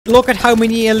Look at how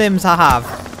many Elims I have.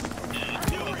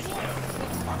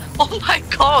 Oh my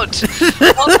god!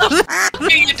 What the f are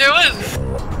you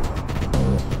doing?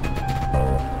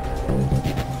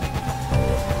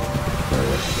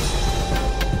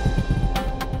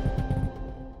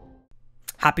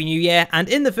 Happy New Year, and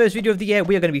in the first video of the year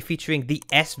we are going to be featuring the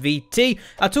SVT.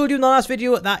 I told you in the last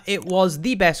video that it was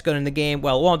the best gun in the game,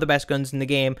 well, one of the best guns in the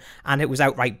game, and it was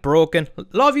outright broken. A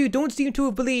lot of you don't seem to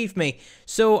have believed me,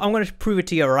 so I'm going to prove it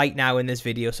to you right now in this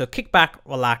video. So kick back,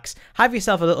 relax, have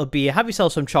yourself a little beer, have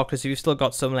yourself some chocolates if you've still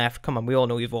got some left. Come on, we all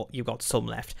know you've got some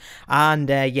left. And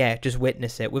yeah, just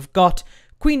witness it. We've got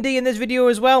QueenD in this video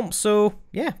as well, so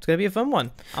yeah, it's going to be a fun one.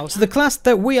 So the class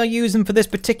that we are using for this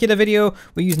particular video,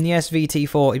 we're using the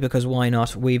SVT-40 because why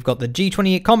not? We've got the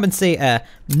G28 compensator,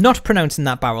 not pronouncing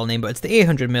that barrel name, but it's the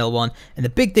 800mm one, and the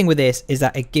big thing with this is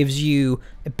that it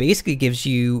basically gives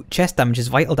you chest damage as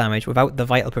vital damage without the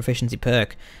vital proficiency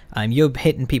perk. You're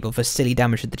hitting people for silly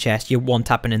damage to the chest, you're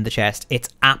one-tapping in the chest, it's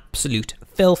absolute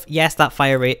filth. Yes, that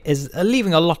fire rate is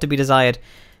leaving a lot to be desired,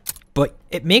 but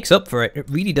it makes up for it. It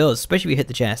really does, especially if you hit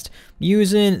the chest. I'm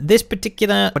using this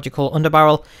particular, what do you call,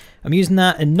 underbarrel. I'm using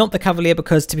that and not the Cavalier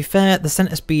because, to be fair, the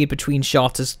center speed between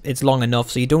shots it's long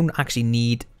enough, so you don't actually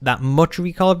need that much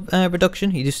recoil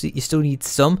reduction. You still need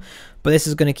some, but this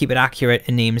is going to keep it accurate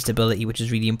and aim stability, which is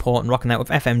really important. Rocking that with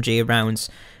FMJ rounds,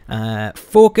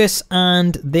 focus,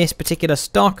 and this particular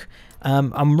stock.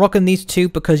 I'm rocking these two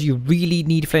because you really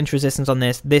need flinch resistance on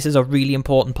this. This is a really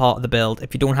important part of the build.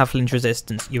 If you don't have flinch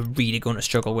resistance, you're really going to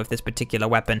struggle with this particular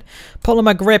weapon.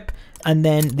 Polymer grip, and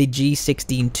then the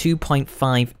G16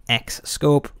 2.5x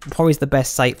scope. Probably is the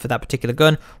best sight for that particular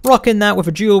gun. Rocking that with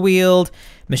a dual wield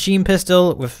machine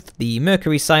pistol with the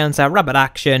Mercury silencer, rapid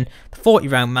action, 40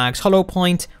 round mags, hollow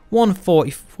point,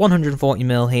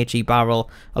 140mm HE barrel,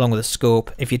 along with a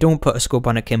scope. If you don't put a scope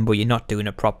on a Kimbo, you're not doing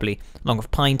it properly. Along with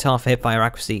pine tar for hipfire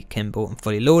accuracy, Kimbo, and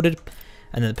fully loaded.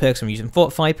 And then the perks I'm using: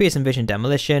 Fortify, Piercing Vision,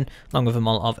 Demolition, along with a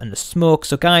Molotov and a Smoke.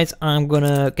 So guys, I'm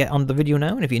gonna get on the video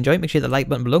now, and if you enjoy it, make sure the like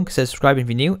button below, because it says subscribe if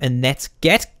you're new, and let's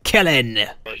get killing!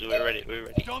 We're ready.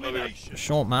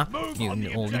 Short map,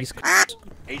 using all these.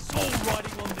 It's all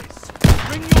riding on this.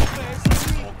 Bring your best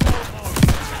or go home.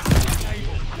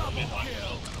 Double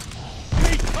kill.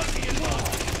 We cut the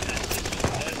advantage.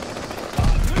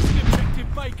 Losing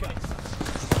objective Baker.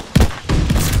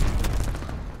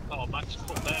 Oh, Max,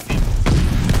 put that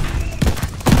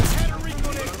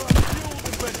Recon aircraft fueled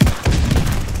and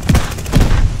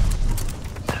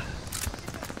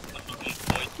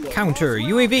ready. Counter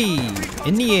UAV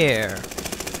in the air.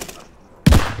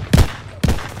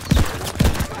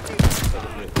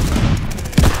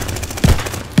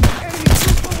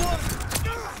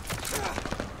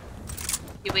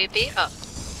 UAV up.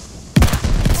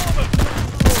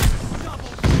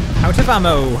 Out of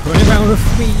ammo, running around with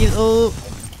 3 little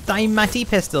Dynamite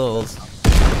pistols.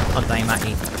 Not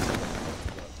Dynamite.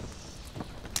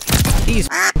 These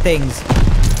things.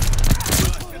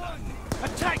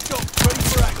 Attack dog ready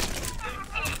for action.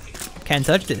 Can't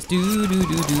touch this. Do.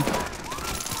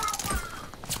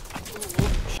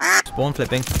 Spawn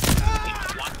flipping.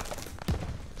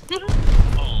 Do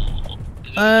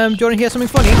you want to hear something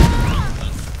funny?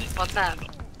 What's that?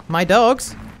 My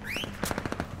dogs.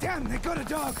 Damn, they got a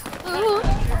dog. Ooh.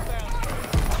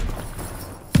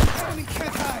 Enemy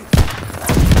can't hide.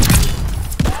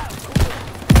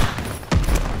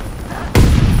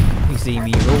 You see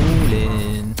me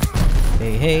rolling.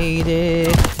 They hate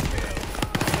it.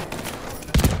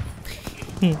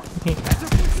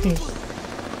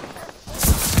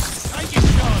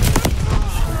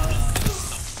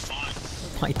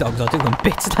 My dogs are doing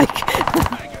bits like.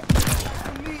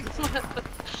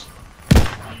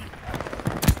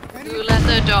 You let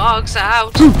the dogs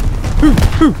out.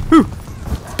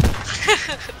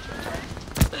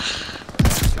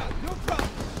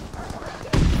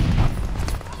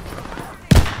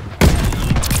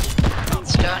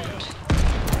 Stunned.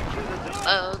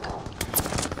 Bug.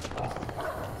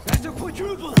 That's a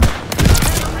quadruple.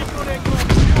 Recon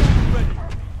aircraft fueled and ready.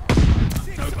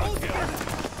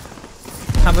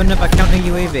 Have another counter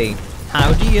UAV.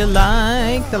 How do you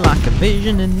like the lack of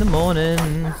vision in the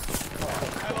morning?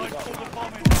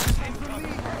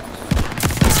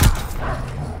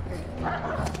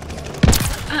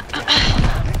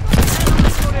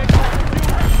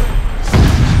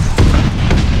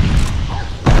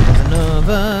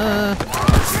 Another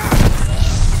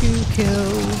 2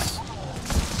 kills.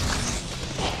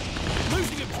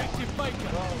 Losing objective Baker.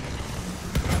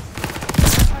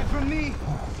 From me.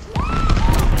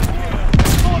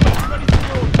 Ready for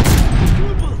order.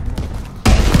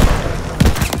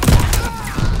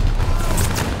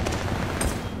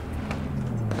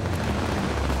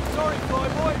 Sorry,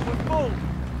 Flyboy, we're full.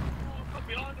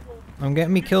 I'm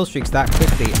getting me kill streaks that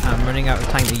quickly. I'm running out of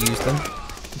time to use them.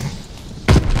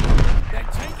 They're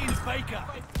taking Baker.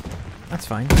 That's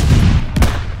fine.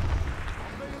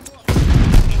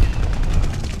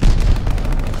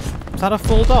 Is that a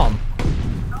full dom?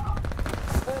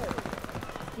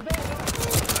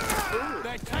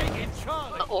 They're taking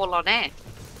Charlie. All on air.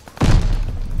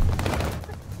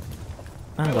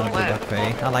 I'm gonna go back for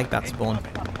A. I like that spawn.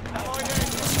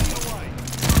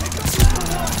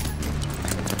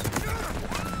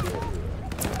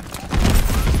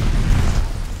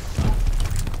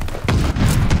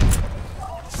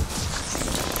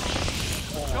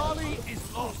 Charlie is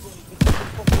lost.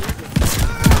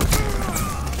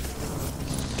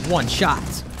 One shot,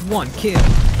 one kill.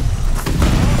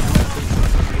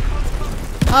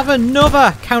 Have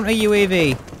another counter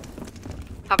UAV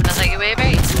Have another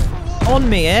UAV. on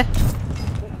me, eh?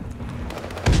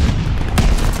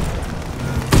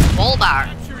 Wall bar.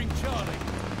 Capturing Charlie.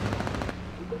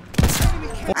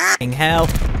 F***ing hell.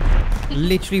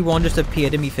 Literally one just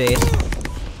appeared in my face.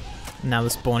 Now they're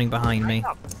spawning behind me.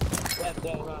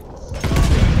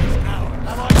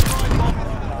 Allied fire bomber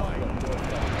on the way.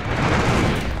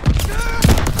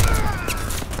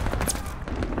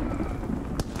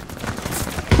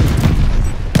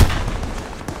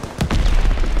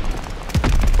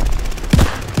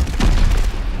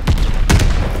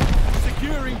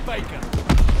 Securing Baker.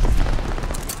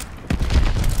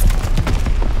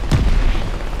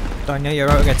 Daniel, you're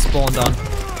out to get spawned on.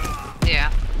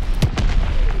 Yeah.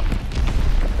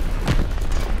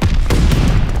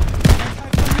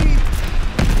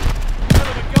 Hell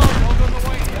of a guard dog on the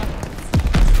way here.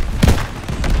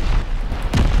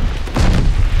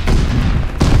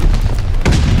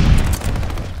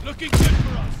 Looking good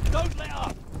for us. Don't let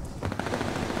up.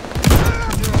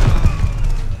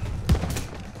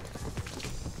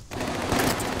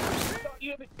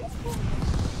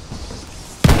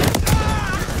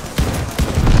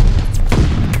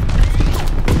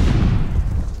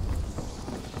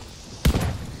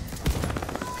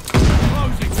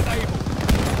 Closing with Able.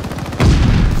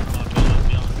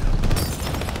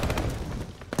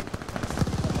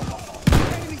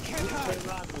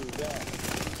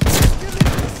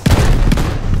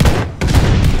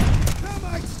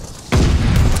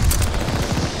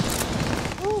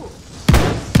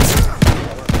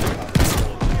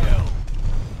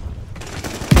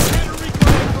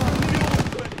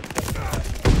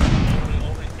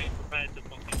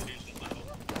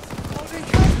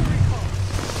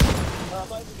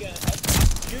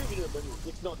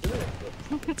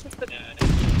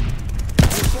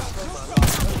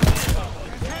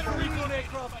 Counter-recon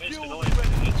aircraft fuel ready.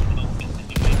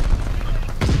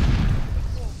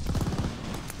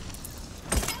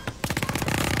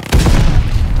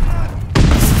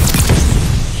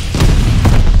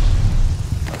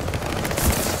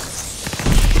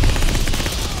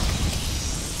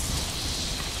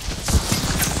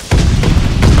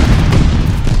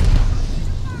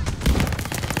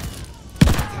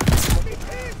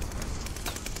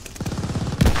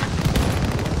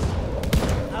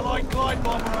 Allied glide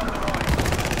bomber on the right.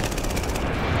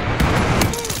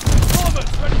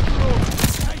 Bombers ready for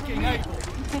orders. Taking Able.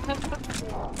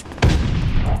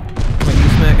 What are you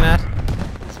smirking at?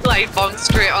 Glide bomb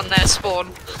straight on their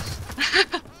spawn.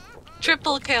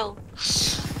 Triple kill.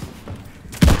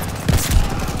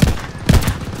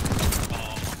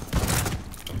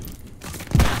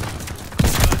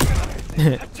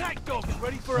 Attack dog is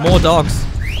ready for More dogs.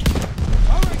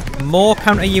 More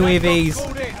counter UAVs.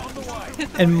 Called in on the way.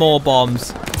 And more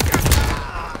bombs.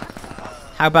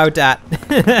 How about that?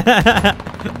 Taking all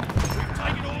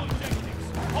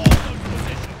objectives. Hold those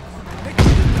positions.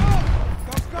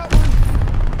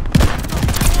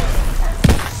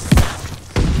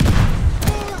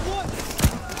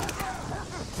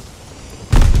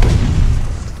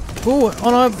 Oh,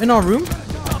 in our room?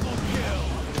 Double kill.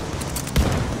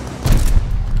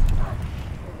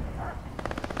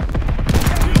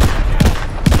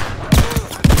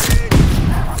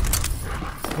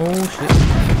 Oh shit.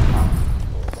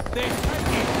 They're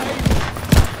taking Able.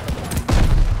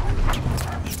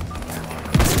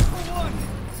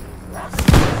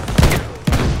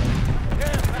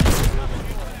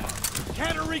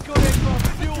 Counter-recon aircraft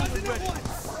fuel ready.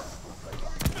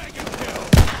 Mega kill.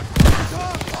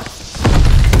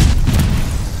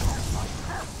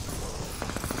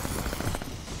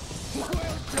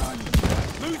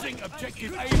 Losing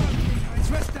objective Able.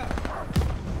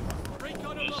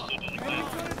 Recon aloft.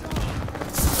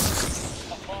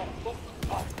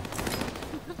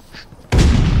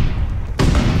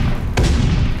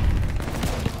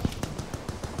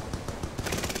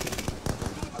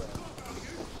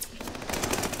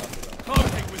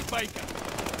 Baker.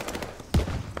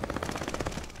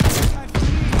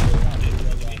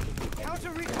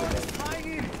 Counter recon is flying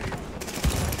in.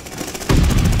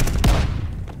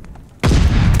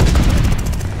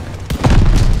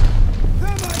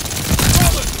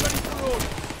 Brothers, ready for order.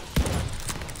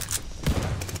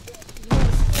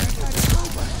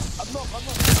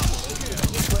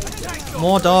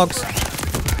 More dogs.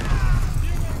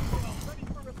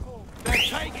 They're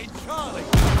taking Charlie.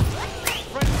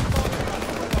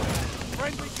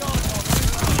 Friendly guard dog.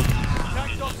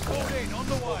 Attack dog called in, on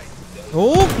the way.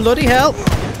 Oh, bloody hell.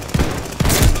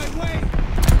 My way.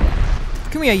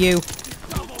 Come here, you.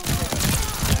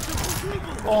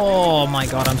 Oh my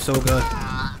god, I'm so good.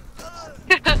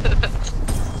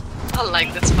 I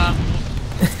like this man.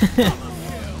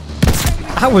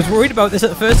 I was worried about this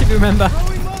at first, if you remember.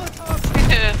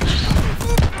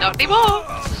 Not anymore.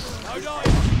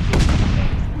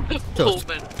 Just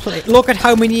Pullman. look at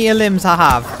how many Elims I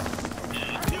have.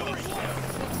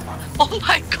 Oh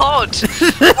my god!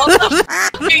 What the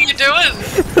f are you doing?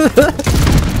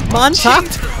 Man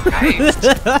tapped.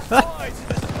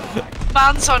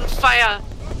 Man's on fire.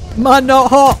 Man not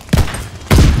hot.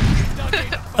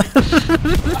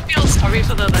 I feel sorry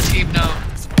for the other team now.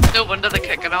 No wonder they're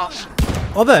kicking off.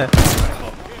 Other.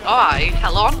 Oh aye,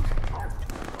 hell on.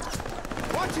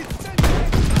 Watch it.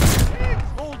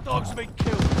 All dogs have been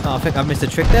killed. Oh, I think I've missed a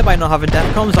trick there by not having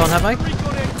death comms on, have I?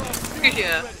 Recon aircraft.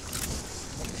 Yeah.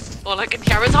 All I can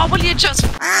hear is, oh, will you just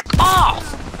f off?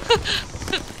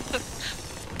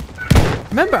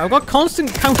 Remember, I've got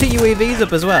constant counter UAVs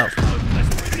up as well.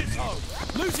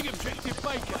 Losing objective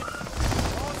Baker.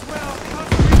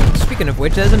 Speaking of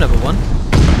which, there's another one.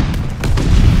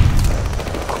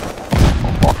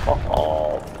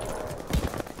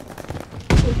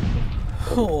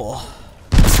 Oh.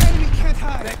 Enemy can't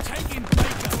hide. They're taking Baker.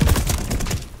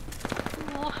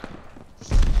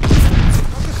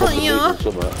 Hiya.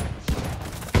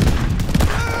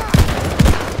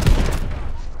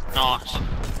 Nice.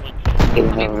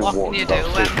 What can you do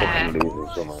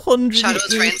when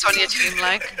ShadowsReign on your team,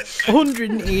 like?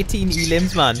 118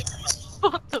 Elims, man.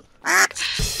 What the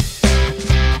f?